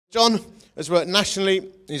John has worked nationally.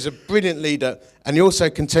 He's a brilliant leader, and he also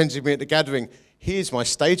contends with me at the gathering. He is my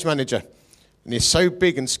stage manager, and he's so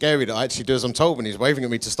big and scary that I actually do as I'm told when he's waving at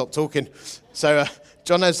me to stop talking. So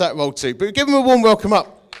John has that role too. But give him a warm welcome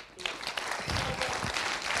up.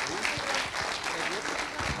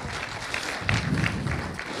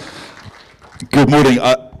 Good morning.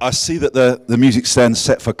 I see that the music stand's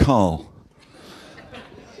set for Carl.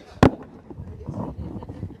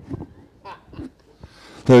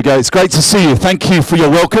 There we go. It's great to see you. Thank you for your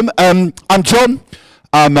welcome. I'm John.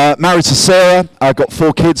 I'm married to Sarah. I've got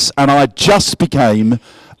 4 kids, and I just became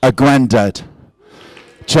a granddad.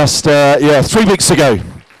 Just 3 weeks ago.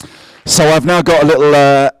 So I've now got a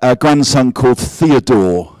little grandson called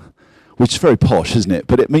Theodore, which is very posh, isn't it?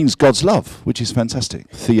 But it means God's love, which is fantastic.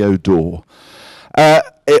 Theodore.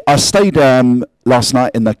 I stayed last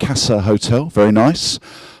night in the Casa Hotel. Very nice.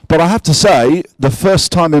 But I have to say, the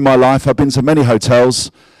first time in my life, I've been to many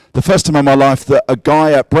hotels, the first time in my life that a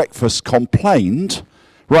guy at breakfast complained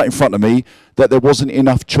right in front of me that there wasn't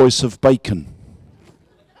enough choice of bacon.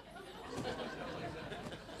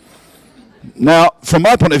 Now, from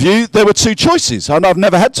my point of view, there were 2 choices. And I've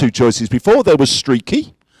never had 2 choices before. There was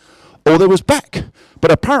streaky or there was back.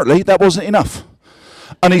 But apparently that wasn't enough.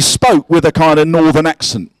 And he spoke with a kind of northern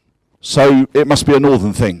accent. So it must be a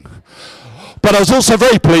northern thing. But I was also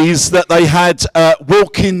very pleased that they had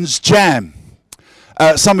Wilkins jam.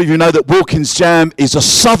 Some of you know that Wilkins jam is a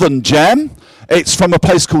southern jam. It's from a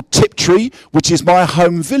place called Tiptree, which is my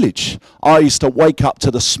home village. I used to wake up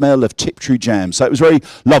to the smell of Tiptree jam. So it was very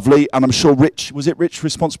lovely, and I'm sure Rich, was it Rich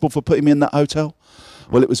responsible for putting me in that hotel?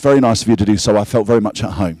 Well, it was very nice of you to do so. I felt very much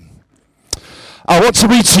at home. I want to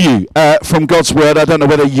read to you from God's Word. I don't know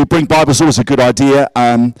whether you bring Bibles, always a good idea.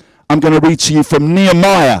 I'm going to read to you from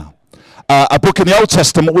Nehemiah. A book in the Old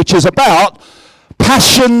Testament which is about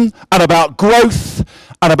passion and about growth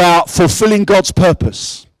and about fulfilling God's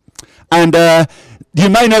purpose. And you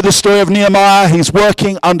may know the story of Nehemiah. He's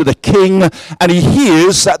working under the king, and he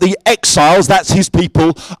hears that the exiles, that's his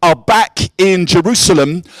people, are back in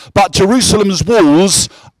Jerusalem, but Jerusalem's walls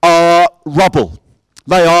are rubble.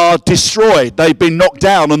 They are destroyed. They've been knocked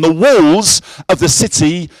down, and the walls of the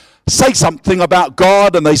city say something about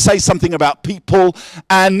God, and they say something about people,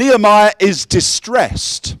 and Nehemiah is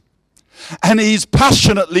distressed. And he's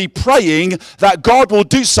passionately praying that God will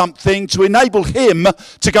do something to enable him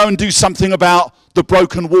to go and do something about the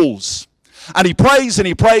broken walls. And he prays and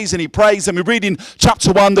he prays and he prays, and we read in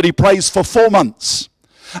chapter 1 that he prays for 4 months.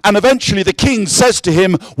 And eventually the king says to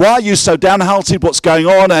him, "Why are you so downhearted? What's going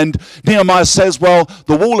on?" And Nehemiah says, "Well,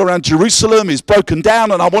 the wall around Jerusalem is broken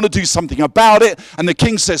down and I want to do something about it." And the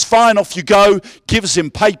king says, "Fine, off you go," gives him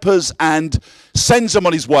papers and sends him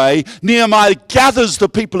on his way. Nehemiah gathers the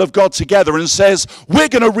people of God together and says, "We're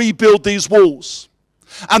going to rebuild these walls."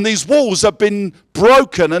 And these walls have been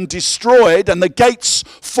broken and destroyed, and the gates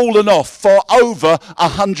fallen off for over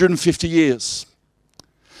 150 years.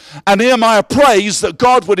 And Nehemiah prays that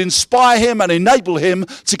God would inspire him and enable him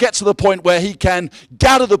to get to the point where he can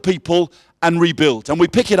gather the people and rebuild. And we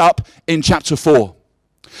pick it up in chapter 4.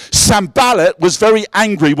 Sanballat was very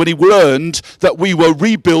angry when he learned that we were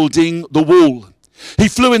rebuilding the wall. He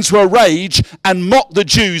flew into a rage and mocked the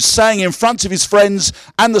Jews, saying in front of his friends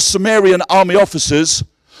and the Sumerian army officers,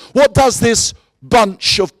 "What does this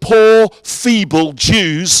bunch of poor, feeble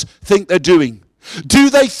Jews think they're doing? Do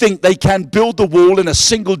they think they can build the wall in a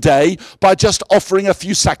single day by just offering a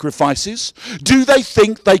few sacrifices? Do they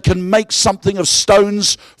think they can make something of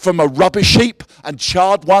stones from a rubbish heap, and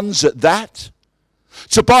charred ones at that?"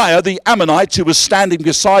 Tobiah, the Ammonite who was standing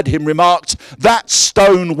beside him, remarked, "That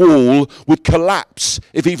stone wall would collapse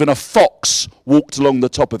if even a fox walked along the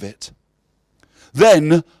top of it."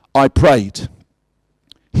 Then I prayed,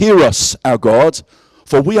 "Hear us, our God,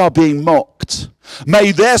 for we are being mocked.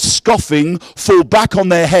 May their scoffing fall back on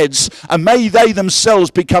their heads, and may they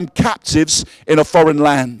themselves become captives in a foreign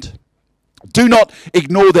land. Do not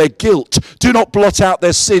ignore their guilt. Do not blot out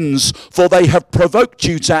their sins, for they have provoked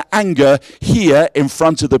you to anger here in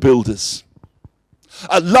front of the builders."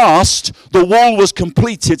 At last, the wall was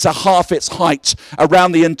completed to half its height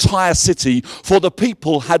around the entire city, for the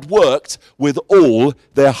people had worked with all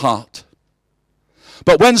their heart.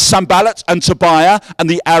 But when Sanballat and Tobiah and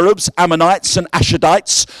the Arabs, Ammonites and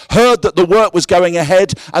Ashdodites heard that the work was going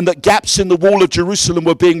ahead and that gaps in the wall of Jerusalem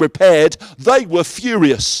were being repaired, they were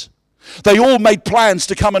furious. They all made plans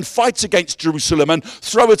to come and fight against Jerusalem and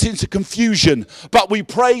throw it into confusion. But we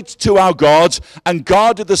prayed to our God and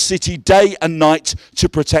guarded the city day and night to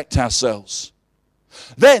protect ourselves.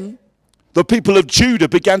 Then the people of Judah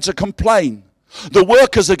began to complain. The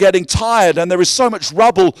workers are getting tired and there is so much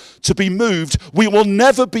rubble to be moved. We will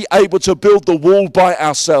never be able to build the wall by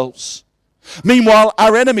ourselves. Meanwhile,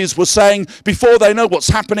 our enemies were saying, before they know what's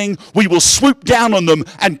happening, we will swoop down on them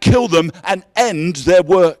and kill them and end their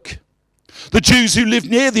work. The Jews who lived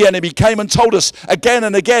near the enemy came and told us again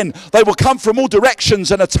and again they will come from all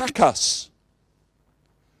directions and attack us.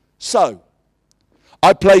 So,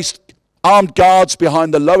 I placed armed guards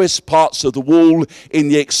behind the lowest parts of the wall in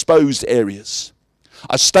the exposed areas.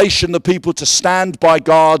 I stationed the people to stand by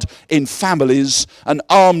guard in families and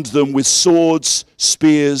armed them with swords,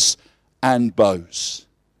 spears, and bows.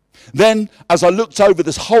 Then, as I looked over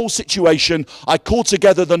this whole situation, I called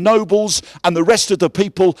together the nobles and the rest of the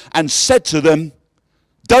people and said to them,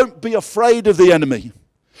 "Don't be afraid of the enemy.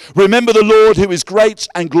 Remember the Lord who is great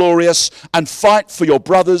and glorious, and fight for your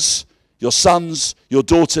brothers, your sons, your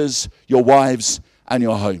daughters, your wives, and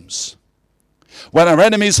your homes." When our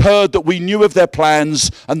enemies heard that we knew of their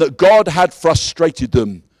plans and that God had frustrated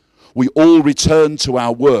them, we all returned to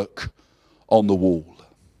our work on the wall.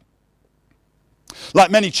 Like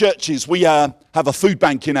many churches, we have a food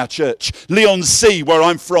bank in our church. Leigh-on-Sea, where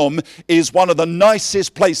I'm from, is one of the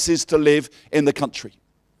nicest places to live in the country.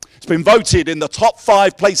 It's been voted in the top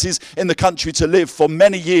 5 places in the country to live for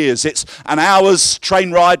many years. It's an hour's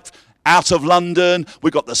train ride out of London.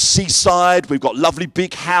 We've got the seaside, we've got lovely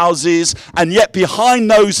big houses, and yet behind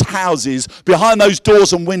those houses, behind those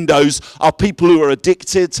doors and windows, are people who are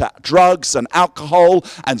addicted to drugs and alcohol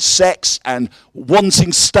and sex and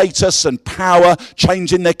wanting status and power,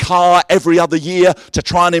 changing their car every other year to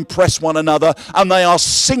try and impress one another, and they are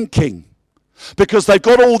sinking because they've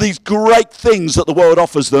got all these great things that the world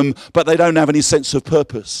offers them, but they don't have any sense of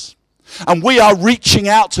purpose. And we are reaching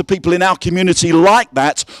out to people in our community like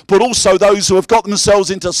that, but also those who have got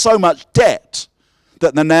themselves into so much debt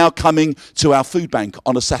that they're now coming to our food bank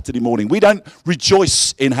on a Saturday morning. We don't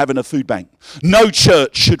rejoice in having a food bank. No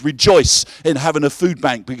church should rejoice in having a food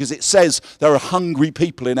bank because it says there are hungry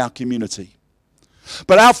people in our community.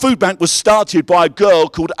 But our food bank was started by a girl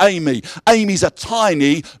called Amy. Amy's a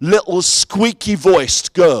tiny, little,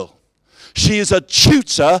 squeaky-voiced girl. She is a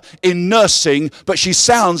tutor in nursing, but she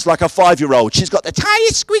sounds like a 5-year-old. She's got the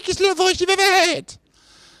tiniest, squeakiest little voice you've ever heard.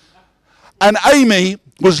 And Amy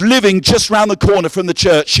was living just round the corner from the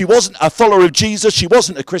church. She wasn't a follower of Jesus. She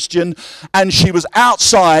wasn't a Christian. And she was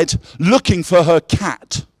outside looking for her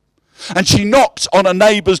cat. And she knocked on a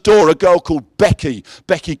neighbour's door, a girl called Becky.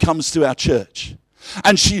 Becky comes to our church.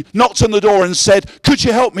 And she knocked on the door and said, "Could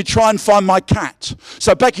you help me try and find my cat?"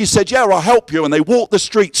 So Becky said, "Yeah, I'll help you." And they walked the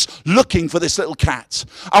streets looking for this little cat.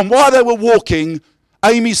 And while they were walking,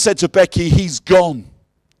 Amy said to Becky, "He's gone."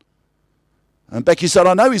 And Becky said,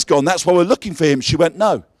 "I know he's gone. That's why we're looking for him." She went,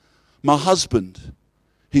 "No, my husband,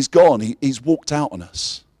 he's gone. He's walked out on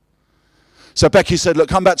us." So Becky said, "Look,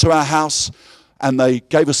 come back to our house." And they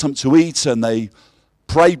gave her something to eat and they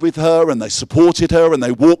prayed with her and they supported her and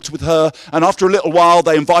they walked with her. And after a little while,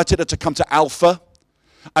 they invited her to come to Alpha.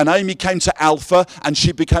 And Amy came to Alpha and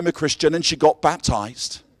she became a Christian and she got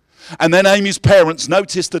baptized. And then Amy's parents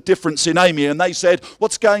noticed the difference in Amy and they said,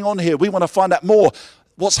 "What's going on here? We want to find out more.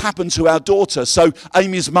 What's happened to our daughter?" So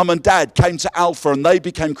Amy's mum and dad came to Alpha and they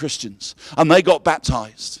became Christians and they got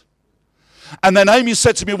baptized. And then Amy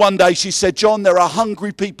said to me one day, she said, "John, there are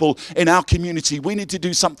hungry people in our community. We need to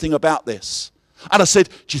do something about this." And I said,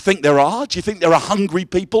 "Do you think there are? Do you think there are hungry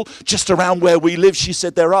people just around where we live?" She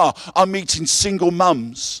said, "There are. I'm meeting single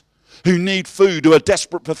mums who need food, who are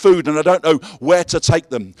desperate for food, and I don't know where to take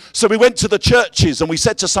them." So we went to the churches and we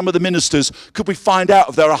said to some of the ministers, "Could we find out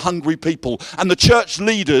if there are hungry people?" And the church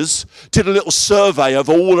leaders did a little survey of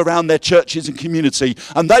all around their churches and community,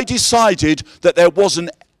 and they decided that there wasn't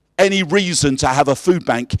any reason to have a food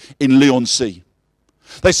bank in Leigh-on-Sea.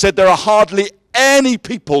 They said there are hardly any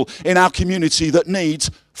people in our community that needs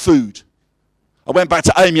food. I went back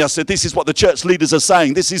to Amy, I said, "This is what the church leaders are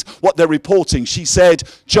saying. This is what they're reporting." She said,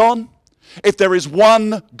 "John, if there is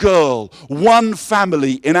one girl, one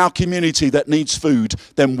family in our community that needs food,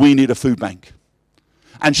 then we need a food bank."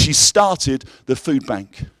 And she started the food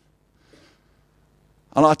bank.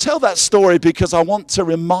 And I tell that story because I want to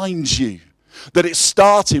remind you that it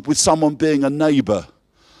started with someone being a neighbour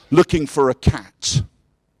looking for a cat.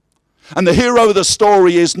 And the hero of the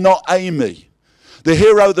story is not Amy. The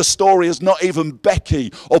hero of the story is not even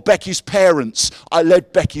Becky or Becky's parents. I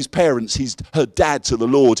led Becky's parents, her dad, to the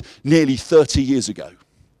Lord nearly 30 years ago.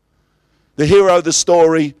 The hero of the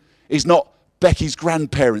story is not Becky's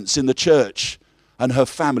grandparents in the church and her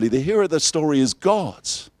family. The hero of the story is God.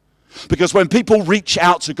 Because when people reach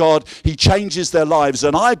out to God, he changes their lives.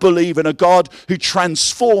 And I believe in a God who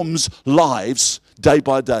transforms lives day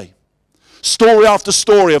by day. story after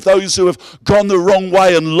story of those who have gone the wrong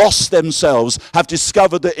way and lost themselves have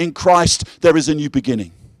discovered that in Christ there is a new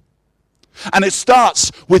beginning. And it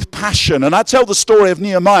starts with passion. And I tell the story of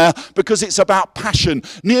Nehemiah because it's about passion.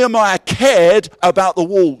 Nehemiah cared about the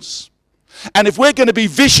walls. And if we're going to be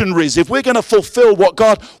visionaries, if we're going to fulfill what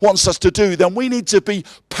God wants us to do, then we need to be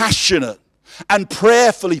passionate and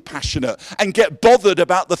prayerfully passionate and get bothered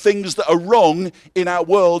about the things that are wrong in our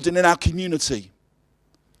world and in our community.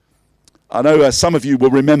 I know some of you will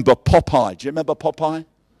remember Popeye. Do you remember Popeye?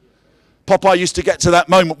 Popeye used to get to that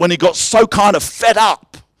moment when he got so kind of fed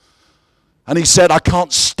up. And he said, I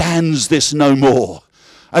can't stand this no more.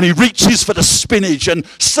 And he reaches for the spinach and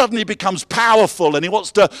suddenly becomes powerful and he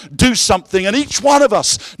wants to do something. And each one of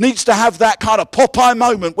us needs to have that kind of Popeye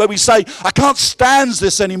moment where we say, I can't stand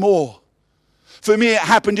this anymore. For me, it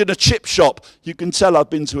happened in a chip shop. You can tell I've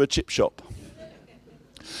been to a chip shop.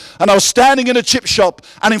 And I was standing in a chip shop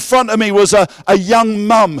and in front of me was a young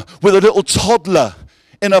mum with a little toddler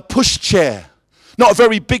in a pushchair. Not a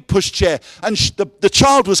very big pushchair. And the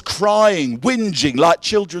child was crying, whinging like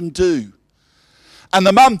children do. And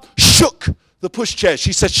the mum shook the pushchair.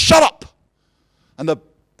 She said, shut up. And the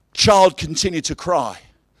child continued to cry.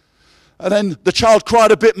 And then the child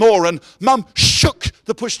cried a bit more and mum shook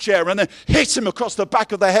the pushchair and then hit him across the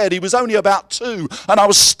back of the head. He was only about 2 and I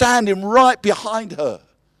was standing right behind her.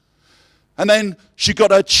 And then she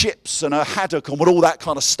got her chips and her haddock and all that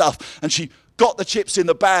kind of stuff. And she got the chips in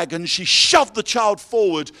the bag and she shoved the child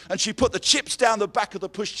forward and she put the chips down the back of the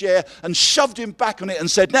pushchair and shoved him back on it and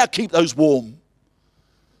said, now keep those warm.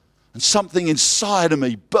 And something inside of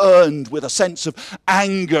me burned with a sense of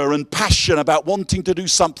anger and passion about wanting to do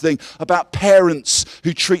something about parents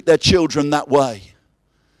who treat their children that way.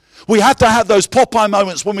 We have to have those Popeye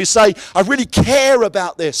moments when we say, I really care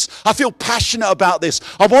about this. I feel passionate about this.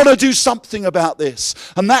 I want to do something about this.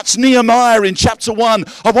 And that's Nehemiah in chapter 1.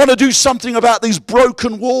 I want to do something about these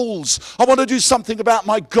broken walls. I want to do something about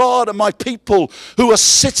my God and my people who are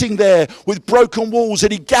sitting there with broken walls.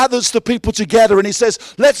 And he gathers the people together and he says,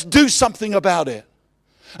 let's do something about it.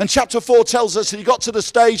 And chapter 4 tells us that he got to the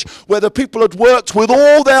stage where the people had worked with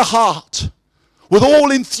all their heart, with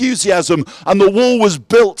all enthusiasm, and the wall was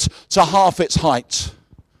built to half its height.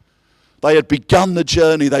 They had begun the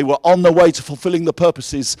journey. They were on the way to fulfilling the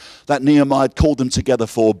purposes that Nehemiah had called them together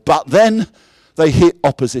for. But then they hit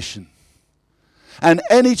opposition. And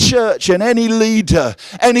any church and any leader,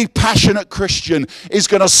 any passionate Christian is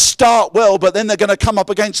going to start well, but then they're going to come up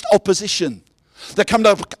against opposition. They come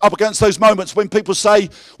up against those moments when people say,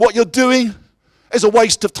 what you're doing is a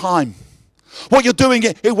waste of time. What you're doing,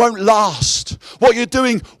 it won't last. What you're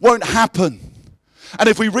doing won't happen. And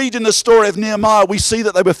if we read in the story of Nehemiah, we see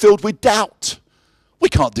that they were filled with doubt. We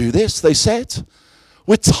can't do this, they said.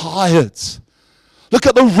 We're tired. Look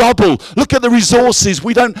at the rubble. Look at the resources.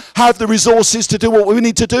 We don't have the resources to do what we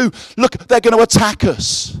need to do. Look, they're going to attack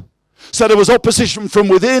us. So there was opposition from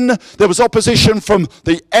within. There was opposition from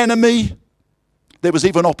the enemy. There was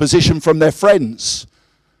even opposition from their friends.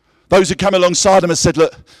 Those who come alongside them and said,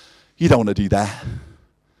 look, you don't want to do that.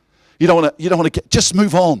 You don't want to just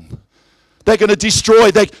move on. They're going to destroy.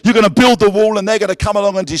 You're going to build the wall and they're going to come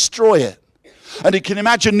along and destroy it. And you can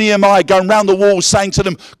imagine Nehemiah going round the wall saying to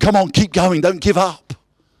them, come on, keep going, don't give up.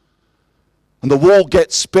 And the wall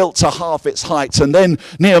gets built to half its height. And then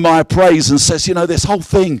Nehemiah prays and says, this whole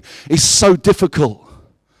thing is so difficult.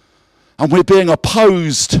 And we're being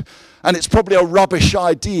opposed. And it's probably a rubbish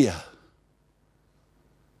idea.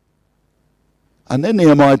 And then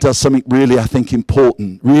Nehemiah does something really, I think,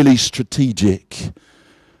 important, really strategic.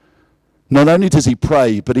 Not only does he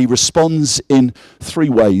pray, but he responds in 3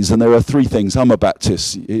 ways. And there are 3 things. I'm a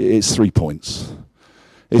Baptist. It's 3 points.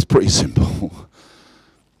 It's pretty simple.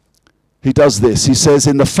 He does this. He says,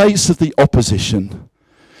 in the face of the opposition,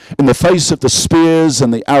 in the face of the spears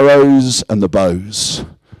and the arrows and the bows,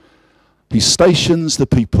 he stations the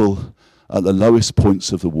people at the lowest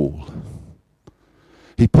points of the wall.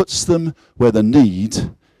 He puts them where the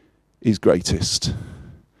need is greatest.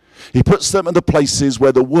 He puts them in the places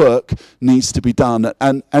where the work needs to be done.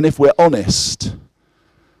 And if we're honest,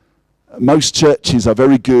 most churches are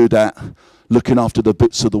very good at looking after the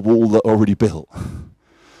bits of the wall that are already built.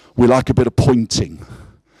 We like a bit of pointing.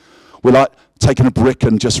 We like taking a brick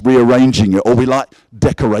and just rearranging it, or we like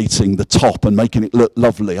decorating the top and making it look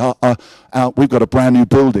lovely. We've got a brand new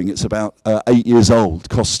building. It's about 8 years old,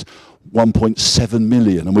 cost 1.7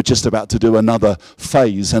 million, and we're just about to do another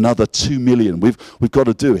phase, another 2 million. We've got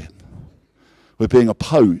to do it. We're being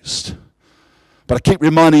opposed. But I keep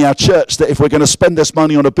reminding our church that if we're going to spend this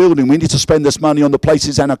money on a building, we need to spend this money on the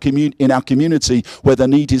places in our community where the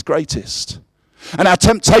need is greatest. And our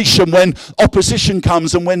temptation when opposition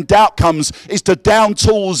comes and when doubt comes is to down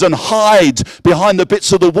tools and hide behind the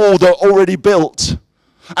bits of the wall that are already built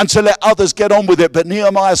and to let others get on with it. But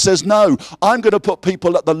Nehemiah says, no, I'm going to put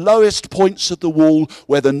people at the lowest points of the wall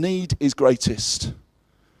where the need is greatest.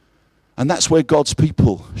 And that's where God's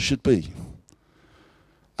people should be.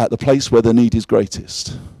 At the place where the need is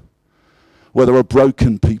greatest. Where there are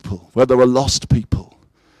broken people, where there are lost people,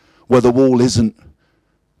 where the wall isn't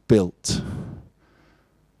built.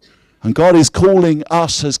 And God is calling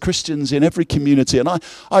us as Christians in every community. And I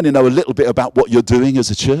only know a little bit about what you're doing as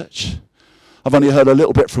a church. I've only heard a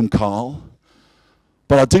little bit from Carl.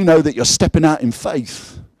 But I do know that you're stepping out in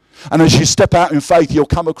faith. And as you step out in faith, you'll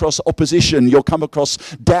come across opposition. You'll come across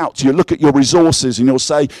doubt. You'll look at your resources and you'll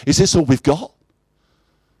say, is this all we've got?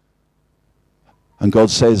 And God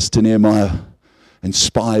says to Nehemiah,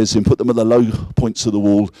 inspires him, put them at the low points of the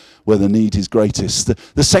wall where the need is greatest.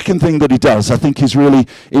 The second thing that he does, I think is really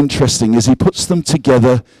interesting, is he puts them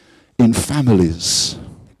together in families.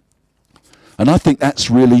 And I think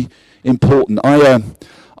that's really important. I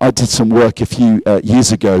did some work a few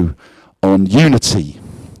years ago on unity.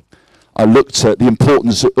 I looked at the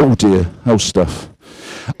importance of, stuff.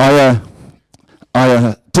 I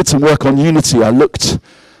did some work on unity. I looked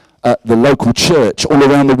at the local church all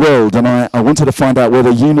around the world, and I wanted to find out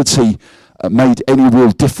whether unity made any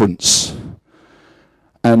real difference.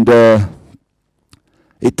 And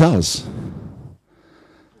it does.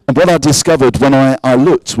 And what I discovered when I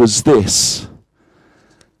looked was this,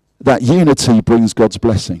 that unity brings God's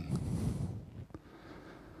blessing.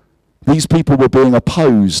 These people were being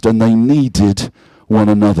opposed and they needed one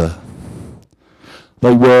another.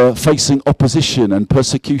 They were facing opposition and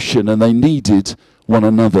persecution and they needed one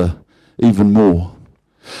another even more.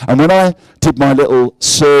 And when I did my little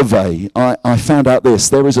survey, I found out this.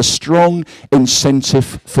 There is a strong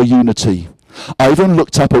incentive for unity. I even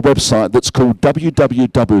looked up a website that's called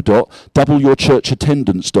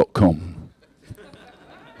www.doubleyourchurchattendance.com.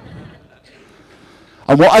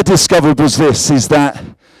 And what I discovered was this, is that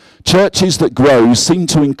churches that grow seem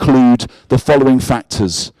to include the following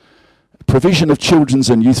factors: provision of children's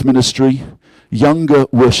and youth ministry, younger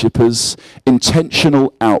worshippers,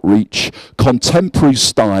 intentional outreach, contemporary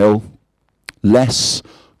style, less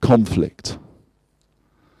conflict.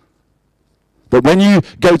 But when you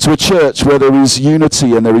go to a church where there is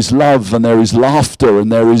unity and there is love and there is laughter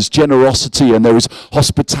and there is generosity and there is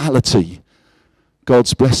hospitality,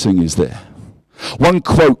 God's blessing is there. One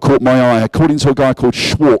quote caught my eye, according to a guy called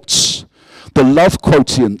Schwartz. The love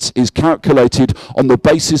quotient is calculated on the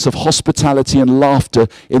basis of hospitality and laughter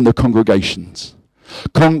in the congregations.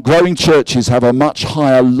 Growing churches have a much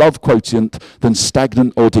higher love quotient than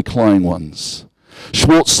stagnant or declining ones.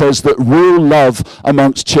 Schwartz says that real love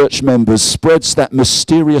amongst church members spreads that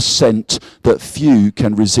mysterious scent that few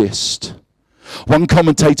can resist. One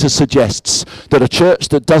commentator suggests that a church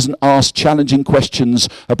that doesn't ask challenging questions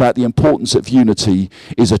about the importance of unity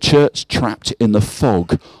is a church trapped in the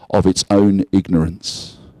fog of its own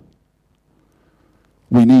ignorance.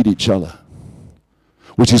 We need each other,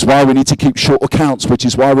 which is why we need to keep short accounts, which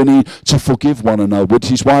is why we need to forgive one another, which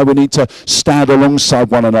is why we need to stand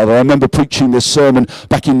alongside one another. I remember preaching this sermon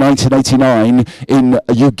back in 1989 in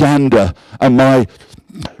Uganda, and my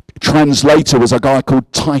translator was a guy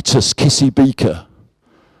called Titus Kisibika.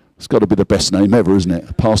 It's got to be the best name ever, isn't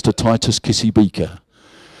it? Pastor Titus Kisibika.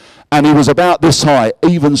 And he was about this high,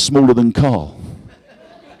 even smaller than Carl.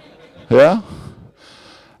 Yeah?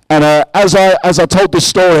 And as I told this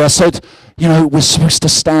story, I said, you know, we're supposed to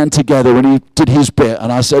stand together, and he did his bit.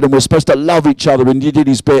 And I said, and we're supposed to love each other, and he did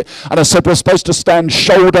his bit. And I said, we're supposed to stand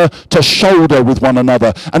shoulder to shoulder with one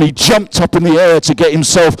another. And he jumped up in the air to get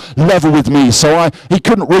himself level with me. So he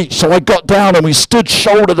couldn't reach, so I got down and we stood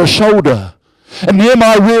shoulder to shoulder. And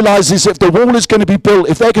Nehemiah realizes if the wall is going to be built,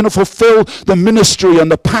 if they're going to fulfill the ministry and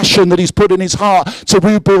the passion that he's put in his heart to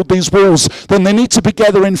rebuild these walls, then they need to be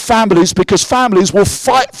together in families, because families will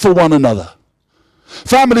fight for one another.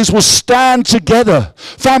 Families will stand together.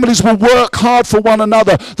 Families will work hard for one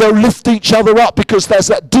another. They'll lift each other up because there's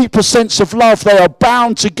that deeper sense of love. They are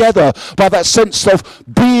bound together by that sense of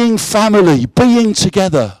being family, being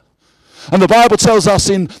together. And the Bible tells us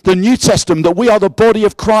in the New Testament that we are the body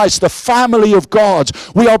of Christ, the family of God.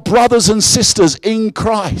 We are brothers and sisters in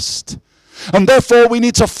Christ. And therefore we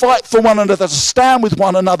need to fight for one another, to stand with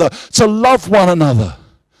one another, to love one another.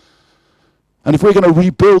 And if we're going to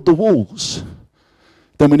rebuild the walls,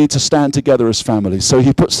 then we need to stand together as families. So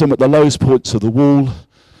he puts them at the lowest points of the wall,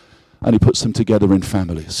 and he puts them together in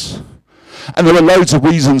families. And there are loads of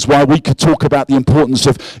reasons why we could talk about the importance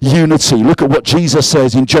of unity. Look at what Jesus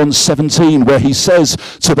says in John 17, where he says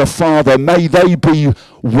to the Father, may they be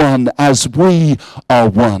one as we are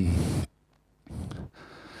one.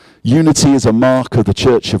 Unity is a mark of the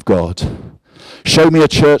church of God. Show me a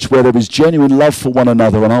church where there is genuine love for one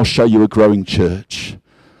another, and I'll show you a growing church.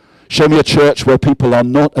 Show me a church where people are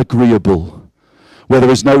not agreeable, where there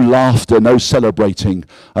is no laughter, no celebrating,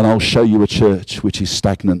 and I'll show you a church which is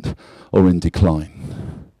stagnant or in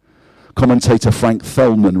decline. Commentator Frank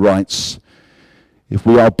Thelman writes, if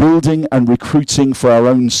we are building and recruiting for our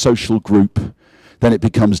own social group, then it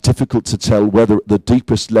becomes difficult to tell whether at the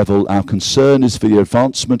deepest level our concern is for the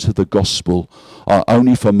advancement of the gospel or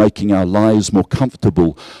only for making our lives more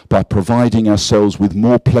comfortable by providing ourselves with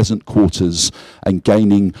more pleasant quarters and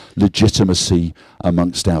gaining legitimacy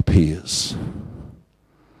amongst our peers.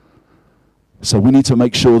 So we need to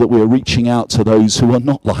make sure that we are reaching out to those who are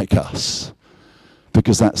not like us,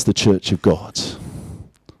 because that's the church of God.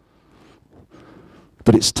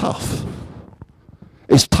 But it's tough.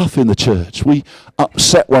 It's tough in the church. We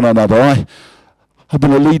upset one another. I've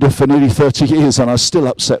been a leader for nearly 30 years and I still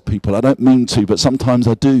upset people. I don't mean to, but sometimes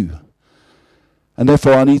I do. And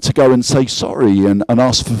therefore I need to go and say sorry and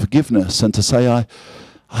ask for forgiveness and to say I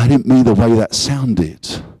didn't mean the way that sounded.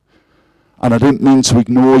 And I didn't mean to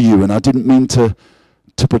ignore you, and I didn't mean to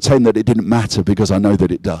pretend that it didn't matter, because I know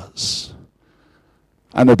that it does.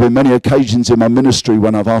 And there have been many occasions in my ministry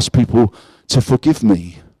when I've asked people to forgive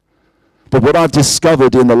me. But what I've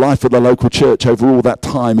discovered in the life of the local church over all that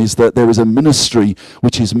time is that there is a ministry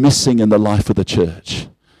which is missing in the life of the church.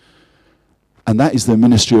 And that is the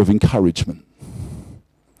ministry of encouragement.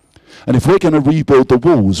 And if we're going to rebuild the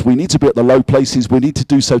walls, we need to be at the low places, we need to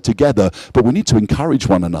do so together, but we need to encourage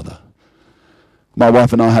one another. My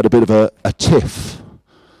wife and I had a bit of a tiff.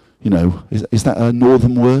 You know, is that a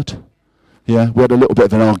northern word? Yeah, we had a little bit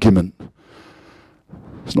of an argument.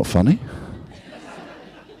 It's not funny.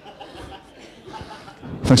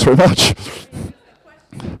 Thanks very much.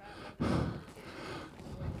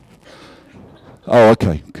 Oh,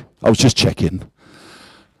 okay. I was just checking.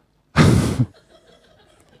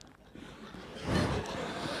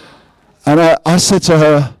 And I said to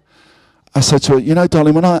her, you know,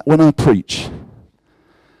 darling, when I preach,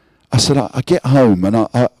 I said, I get home and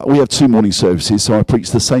we have 2 morning services, so I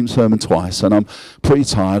preach the same sermon twice, and I'm pretty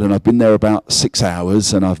tired, and I've been there about 6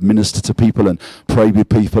 hours, and I've ministered to people and prayed with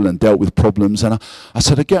people and dealt with problems. And I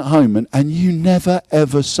said, I get home and you never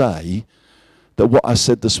ever say that what I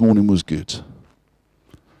said this morning was good.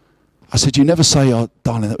 I said, you never say, oh,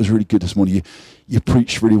 darling, that was really good this morning. You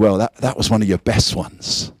preached really well. That was one of your best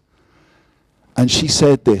ones. And she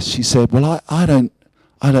said this. She said, well, I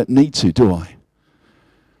don't need to, do I?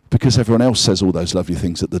 Because everyone else says all those lovely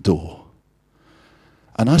things at the door.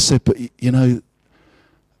 And I said, but you know,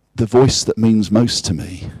 the voice that means most to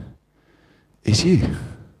me is you.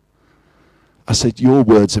 I said, your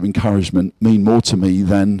words of encouragement mean more to me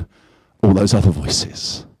than all those other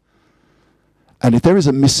voices. And if there is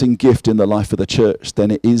a missing gift in the life of the church,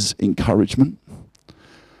 then it is encouragement.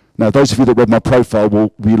 Now, those of you that read my profile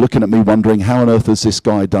will be looking at me wondering, how on earth has this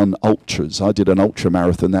guy done ultras? I did an ultra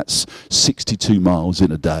marathon, that's 62 miles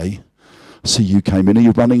in a day. I see you came in. Are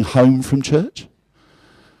you running home from church?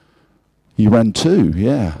 You ran 2,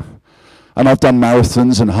 yeah. And I've done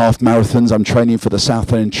marathons and half marathons. I'm training for the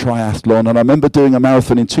Southend Triathlon. And I remember doing a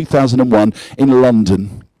marathon in 2001 in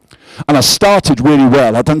London. And I started really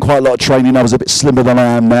well. I'd done quite a lot of training. I was a bit slimmer than I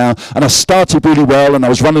am now. And I started really well, and I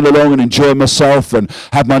was running along and enjoying myself and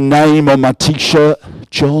had my name on my T-shirt,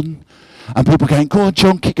 John. And people going, go on,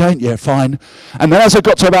 John, keep going. Yeah, fine. And then as I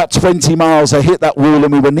got to about 20 miles, I hit that wall,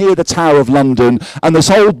 and we were near the Tower of London. And this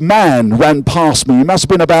old man ran past me. He must have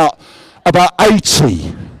been about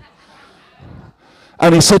 80.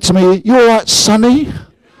 And he said to me, you all right, Sonny?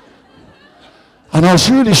 And I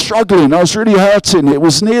was really struggling, I was really hurting. It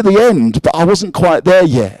was near the end, but I wasn't quite there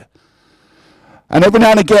yet. And every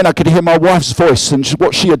now and again I could hear my wife's voice, and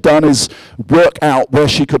what she had done is work out where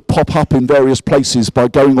she could pop up in various places by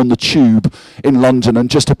going on the tube in London and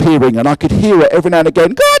just appearing, and I could hear her every now and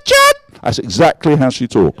again, go on, John! That's exactly how she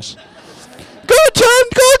talks. Go on, John,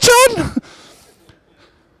 go on, John!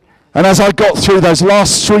 And as I got through those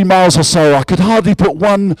last 3 miles or so, I could hardly put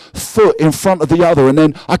one foot in front of the other. And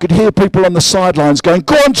then I could hear people on the sidelines going,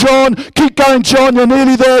 go on, John, keep going, John, you're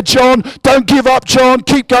nearly there, John. Don't give up, John,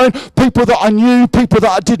 keep going. People that I knew, people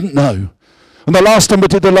that I didn't know. And the last time I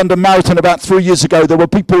did the London Marathon about 3 years ago, there were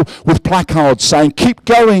people with placards saying, keep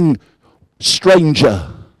going, stranger.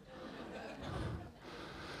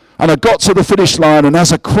 And I got to the finish line, and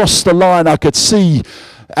as I crossed the line, I could see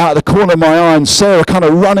out of the corner of my eye, and Sarah kind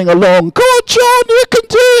of running along. Go on, John, you can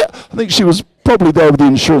do it. I think she was probably there with the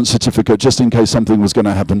insurance certificate just in case something was going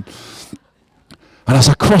to happen. And as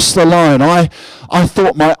I crossed the line, I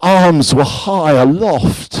thought my arms were high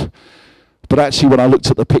aloft. But actually, when I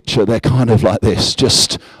looked at the picture, they're kind of like this,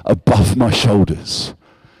 just above my shoulders.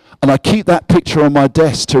 And I keep that picture on my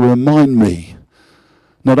desk to remind me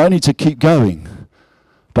not only to keep going,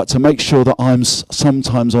 but to make sure that I'm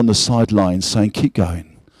sometimes on the sidelines saying, keep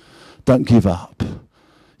going. Don't give up.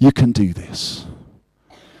 You can do this.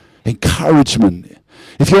 Encouragement.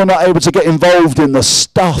 If you're not able to get involved in the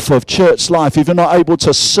stuff of church life, if you're not able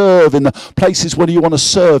to serve in the places where you want to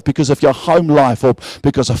serve because of your home life or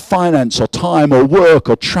because of finance or time or work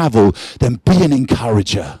or travel, then be an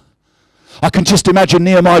encourager. I can just imagine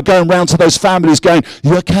Nehemiah going round to those families going,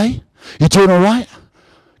 you okay? You doing all right?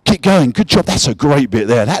 Keep going. Good job. That's a great bit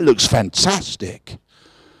there. That looks fantastic.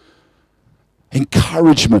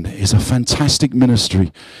 Encouragement is a fantastic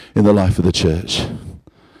ministry in the life of the church.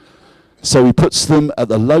 So he puts them at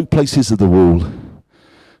the low places of the wall.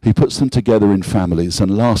 He puts them together in families.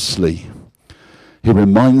 And lastly, he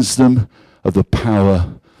reminds them of the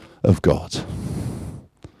power of God.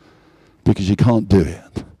 Because you can't do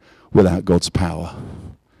it without God's power.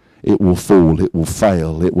 It will fall, it will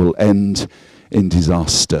fail, it will end in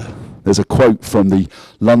disaster. There's a quote from the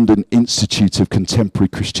London Institute of Contemporary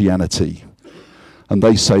Christianity. And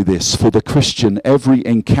they say this: for the Christian, every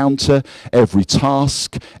encounter, every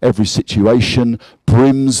task, every situation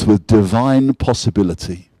brims with divine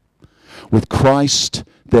possibility. With Christ,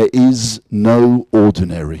 there is no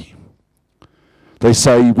ordinary. They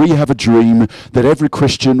say, we have a dream that every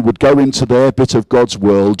Christian would go into their bit of God's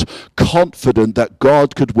world confident that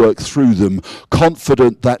God could work through them,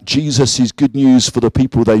 confident that Jesus is good news for the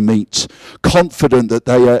people they meet, confident that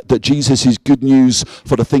that Jesus is good news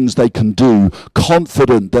for the things they can do,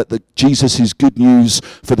 confident that Jesus is good news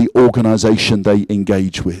for the organization they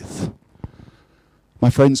engage with.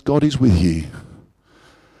 My friends, God is with you.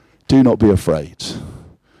 Do not be afraid.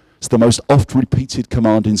 It's the most oft repeated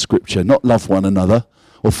command in Scripture. Not love one another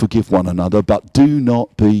or forgive one another, but do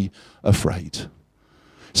not be afraid.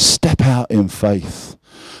 Step out in faith.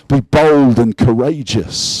 Be bold and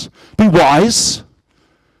courageous. Be wise,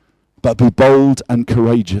 but be bold and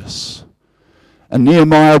courageous. And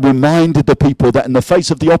Nehemiah reminded the people that in the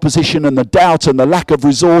face of the opposition and the doubt and the lack of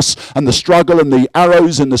resource and the struggle and the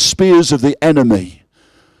arrows and the spears of the enemy,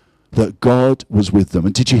 that God was with them.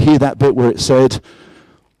 And did you hear that bit where it said,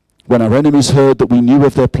 when our enemies heard that we knew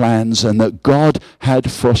of their plans and that God had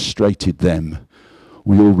frustrated them,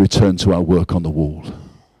 we all returned to our work on the wall.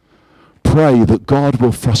 Pray that God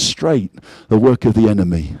will frustrate the work of the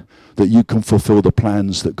enemy, that you can fulfill the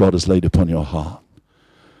plans that God has laid upon your heart.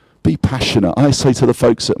 Be passionate. I say to the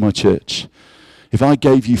folks at my church, if I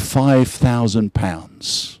gave you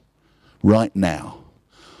 £5,000 right now,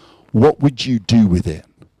 what would you do with it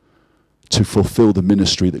to fulfill the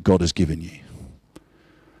ministry that God has given you?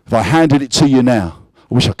 If I handed it to you now,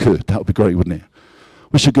 I wish I could. That would be great, wouldn't it?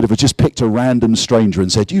 Wish I could have just picked a random stranger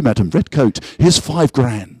and said, you, Madam Redcoat, here's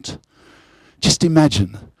 £5,000. Just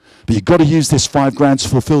imagine. But you've got to use this £5,000 to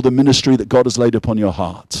fulfill the ministry that God has laid upon your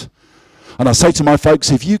heart. And I say to my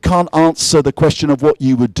folks, if you can't answer the question of what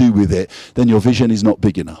you would do with it, then your vision is not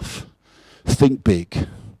big enough. Think big.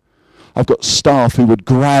 I've got staff who would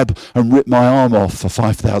grab and rip my arm off for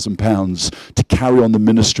 £5,000 to carry on the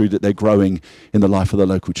ministry that they're growing in the life of the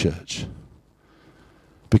local church.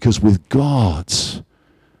 Because with God,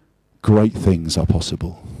 great things are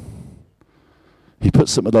possible. He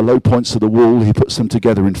puts them at the low points of the wall. He puts them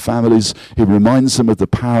together in families. He reminds them of the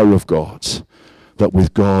power of God, that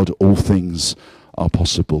with God all things are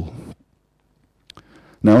possible.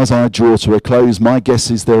 Now, as I draw to a close, my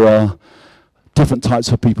guess is there are different types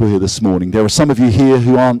of people here this morning. There are some of you here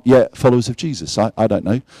who aren't yet followers of Jesus. I don't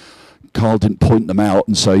know. Carl didn't point them out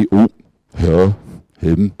and say, oh, her,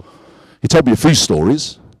 him. He told me a few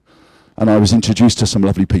stories, and I was introduced to some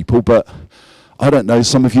lovely people, but I don't know,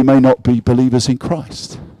 some of you may not be believers in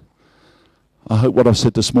Christ. I hope what I've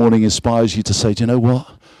said this morning inspires you to say, do you know what?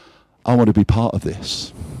 I want to be part of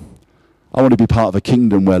this. I want to be part of a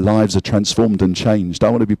kingdom where lives are transformed and changed. I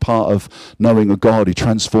want to be part of knowing a God who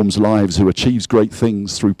transforms lives, who achieves great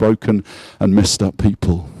things through broken and messed up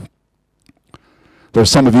people. There are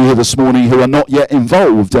some of you here this morning who are not yet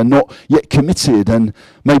involved and not yet committed, and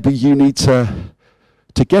maybe you need to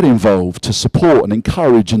get involved, to support and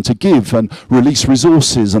encourage and to give and release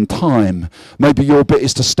resources and time. Maybe your bit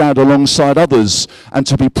is to stand alongside others and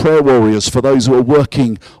to be prayer warriors for those who are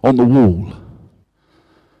working on the wall.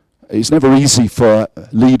 It's never easy for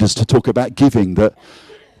leaders to talk about giving, that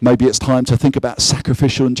Maybe it's time to think about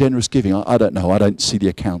sacrificial and generous giving. I don't know. I don't see the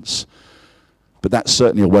accounts. But that's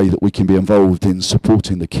certainly a way that we can be involved in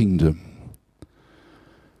supporting the kingdom.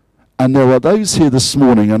 And there are those here this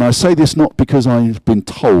morning, and I say this not because I've been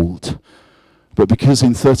told, but because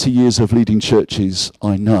in 30 years of leading churches,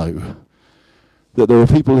 I know that there are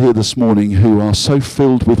people here this morning who are so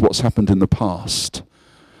filled with what's happened in the past,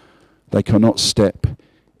 they cannot step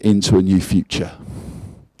into a new future.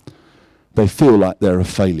 They feel like they're a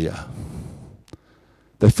failure.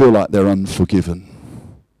 They feel like they're unforgiven.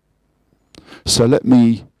 So let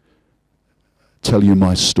me tell you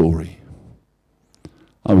my story.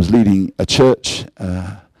 I was leading a church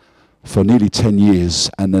for nearly 10 years,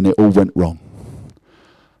 and then it all went wrong.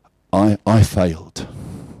 I failed.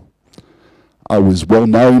 I was well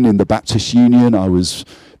known in the Baptist Union. I was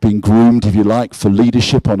being groomed, if you like, for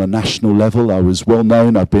leadership on a national level. I was well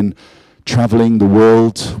known. I've been traveling the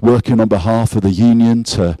world, working on behalf of the union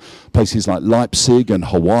to places like Leipzig and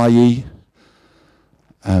Hawaii,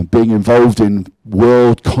 being involved in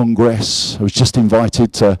World Congress. I was just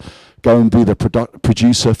invited to go and be the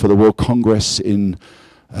producer for the World Congress in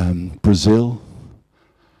Brazil.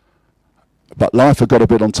 But life had got a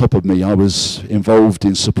bit on top of me. I was involved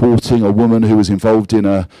in supporting a woman who was involved in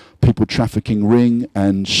a people trafficking ring,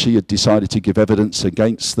 and she had decided to give evidence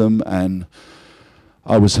against them, and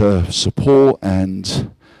I was her support,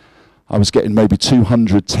 and I was getting maybe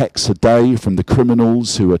 200 texts a day from the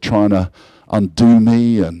criminals who were trying to undo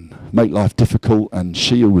me and make life difficult, and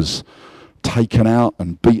she was taken out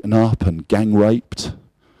and beaten up and gang raped.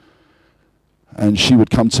 And she would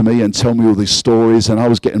come to me and tell me all these stories, and I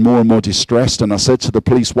was getting more and more distressed, and I said to the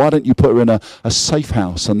police, why don't you put her in a safe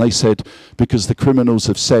house? And they said, because the criminals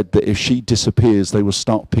have said that if she disappears, they will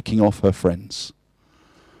start picking off her friends.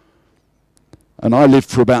 And I lived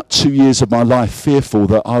for about 2 years of my life fearful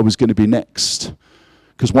that I was going to be next,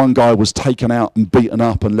 because one guy was taken out and beaten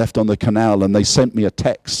up and left on the canal, and they sent me a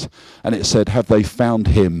text, and it said, have they found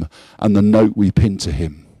him? And the note we pinned to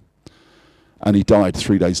him. And he died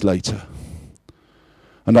 3 days later.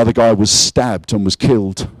 Another guy was stabbed and was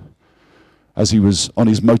killed as he was on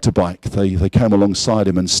his motorbike. They came alongside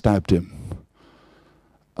him and stabbed him.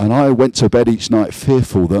 And I went to bed each night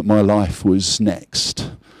fearful that my life was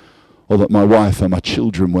next, or that my wife and my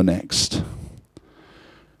children were next.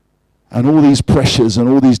 And all these pressures and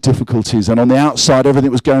all these difficulties, and on the outside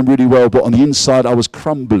everything was going really well, but on the inside I was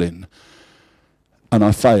crumbling. And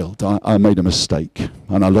I failed. I made a mistake,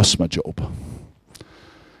 and I lost my job.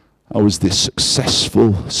 I was this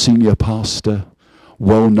successful senior pastor,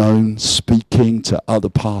 well-known, speaking to other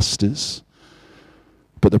pastors.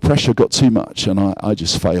 But the pressure got too much, and I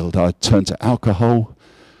just failed. I turned to alcohol,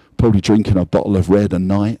 probably drinking a bottle of red a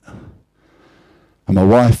night. And my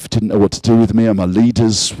wife didn't know what to do with me, and my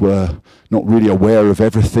leaders were not really aware of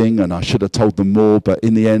everything, and I should have told them more. But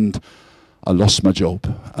in the end, I lost my job,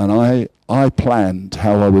 and I planned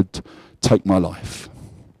how I would take my life.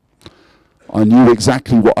 I knew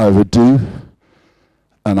exactly what I would do,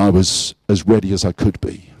 and I was as ready as I could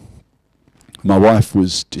be. My wife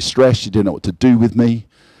was distressed. She didn't know what to do with me.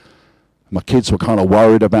 My kids were kind of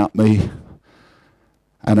worried about me.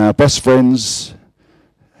 And our best friends,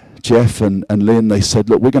 Jeff and Lynn, they said,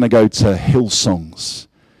 look, we're going to go to Hillsongs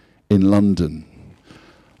in London.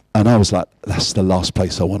 And I was like, that's the last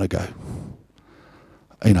place I want to go.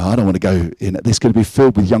 You know, I don't want to go in. It's going to be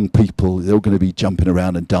filled with young people. They're all going to be jumping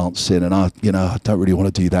around and dancing, and I don't really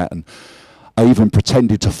want to do that. And I even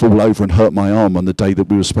pretended to fall over and hurt my arm on the day that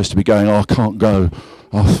we were supposed to be going. I can't go.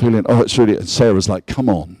 It's really. And Sarah's like, come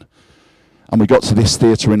on. And we got to this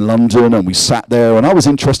theatre in London, and we sat there, and I was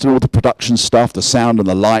interested in all the production stuff, the sound and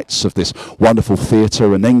the lights of this wonderful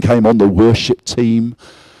theatre. And then came on the worship team.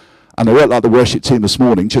 And they weren't like the worship team this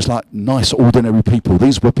morning, just like nice, ordinary people.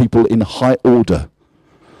 These were people in high order.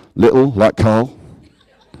 Little, like Carl,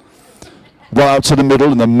 right up to the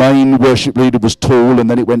middle, and the main worship leader was tall, and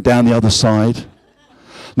then it went down the other side.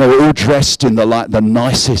 They were all dressed in the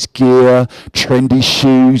nicest gear, trendy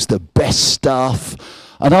shoes, the best stuff.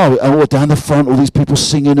 And all down the front, all these people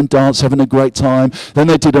singing and dancing, having a great time. Then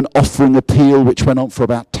they did an offering appeal, which went on for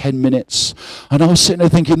about 10 minutes. And I was sitting there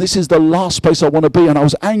thinking, this is the last place I want to be. And I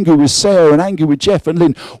was angry with Sarah and angry with Jeff and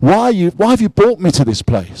Lynn. Why have you brought me to this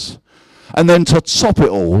place? And then to top it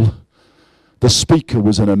all, the speaker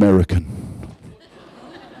was an American.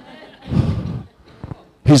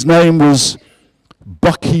 His name was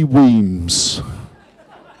Bucky Weems.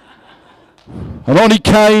 And on he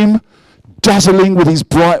came, dazzling with his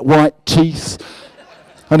bright white teeth.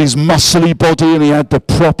 and his muscly body, and he had the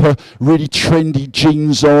proper, really trendy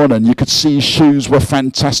jeans on, and you could see his shoes were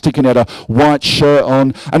fantastic, and he had a white shirt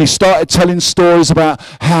on, and he started telling stories about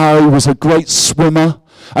how he was a great swimmer.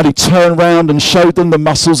 And he turned round and showed them the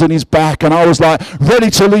muscles in his back, and I was like ready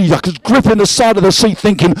to leave. I was gripping the side of the seat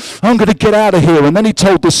thinking, I'm going to get out of here. And then he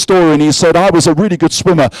told this story, and he said, I was a really good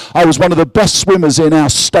swimmer. I was one of the best swimmers in our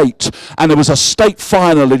state, and there was a state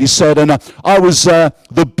final, and he said, and I was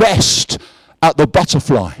the best at the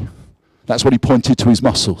butterfly. That's when he pointed to his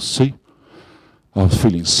muscles. See? I was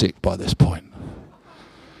feeling sick by this point.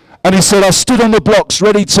 And he said, I stood on the blocks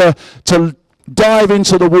ready to dive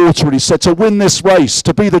into the water, and he said, to win this race,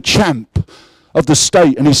 to be the champ of the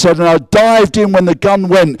state. And he said, and I dived in when the gun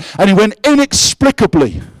went, and he went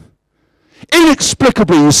inexplicably,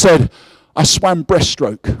 he said, I swam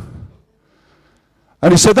breaststroke.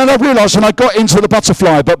 And he said, then I realised when I got into the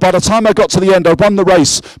butterfly, but by the time I got to the end, I won the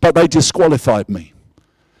race, but they disqualified me.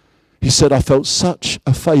 He said, I felt such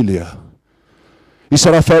a failure. He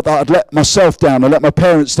said, I felt that I'd let myself down, and let my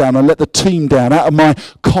parents down, and let the team down out of my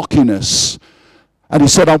cockiness. And he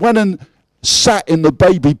said, I went and sat in the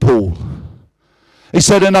baby pool. He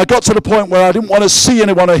said, and I got to the point where I didn't want to see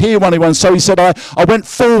anyone or hear anyone. So he said, I went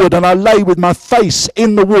forward and I lay with my face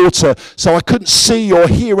in the water so I couldn't see or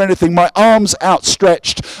hear anything. My arms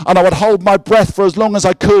outstretched, and I would hold my breath for as long as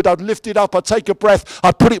I could. I'd lift it up, I'd take a breath,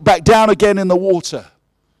 I'd put it back down again in the water.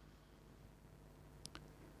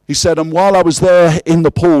 He said, and while I was there in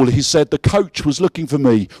the pool, he said, the coach was looking for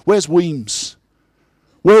me. Where's Weems?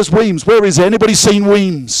 Where's Weems? Where is he? Anybody seen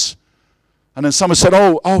Weems? And then someone said,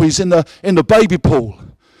 oh, he's in the baby pool.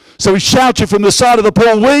 So he shouted from the side of the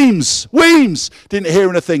pool, Weems, Weems. Didn't hear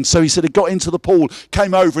anything. So he said he got into the pool,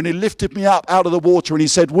 came over, and he lifted me up out of the water, and he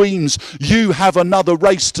said, Weems, you have another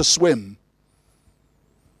race to swim.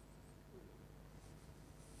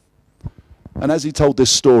 And as he told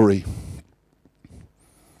this story,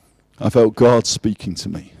 I felt God speaking to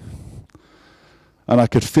me. And I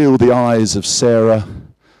could feel the eyes of Sarah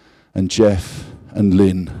and Jeff and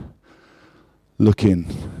Lynn looking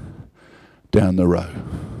down the row.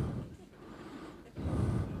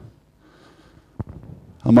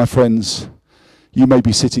 And my friends, you may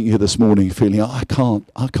be sitting here this morning feeling, I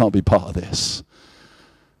can't be part of this,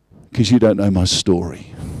 because you don't know my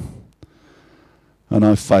story. And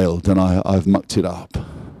I've failed, and I've mucked it up.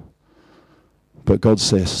 But God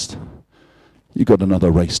says, you've got another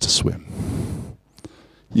race to swim.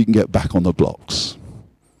 You can get back on the blocks,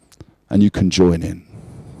 and you can join in.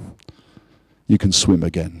 You can swim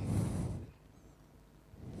again.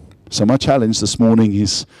 So my challenge this morning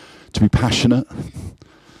is to be passionate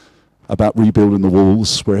about rebuilding the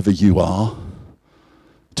walls wherever you are,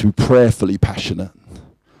 to be prayerfully passionate,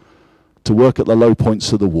 to work at the low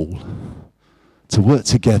points of the wall, to work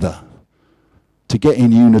together, to get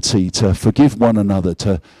in unity, to forgive one another,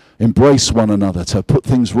 to embrace one another, to put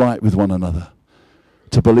things right with one another,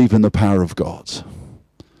 to believe in the power of God.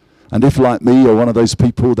 And if, like me, you're one of those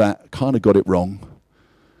people that kind of got it wrong,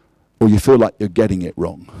 or you feel like you're getting it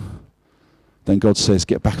wrong, then God says,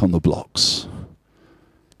 get back on the blocks,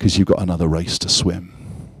 because you've got another race to swim.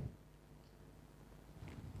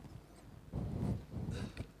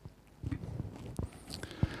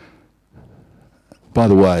 By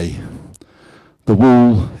the way, the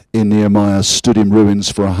wall in Nehemiah stood in ruins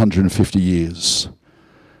for 150 years.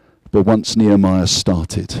 But once Nehemiah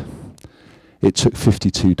started, it took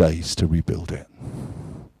 52 days to rebuild it.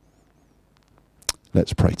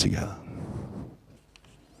 Let's pray together.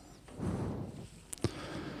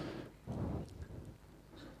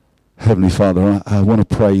 Heavenly Father, I want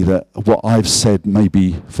to pray that what I've said may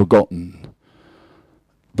be forgotten,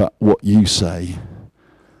 but what you say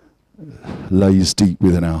lays deep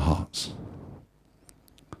within our hearts.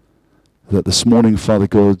 That this morning, Father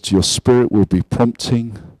God, your Spirit will be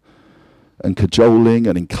prompting and cajoling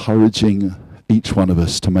and encouraging each one of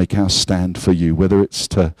us to make our stand for you, whether it's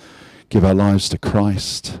to give our lives to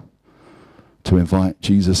Christ, to invite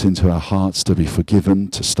Jesus into our hearts, to be forgiven,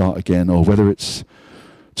 to start again, or whether it's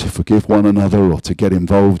to forgive one another or to get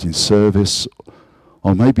involved in service,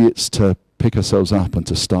 or maybe it's to pick ourselves up and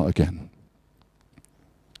to start again.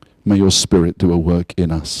 May your Spirit do a work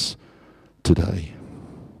in us today.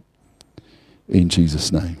 In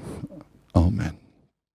Jesus' name.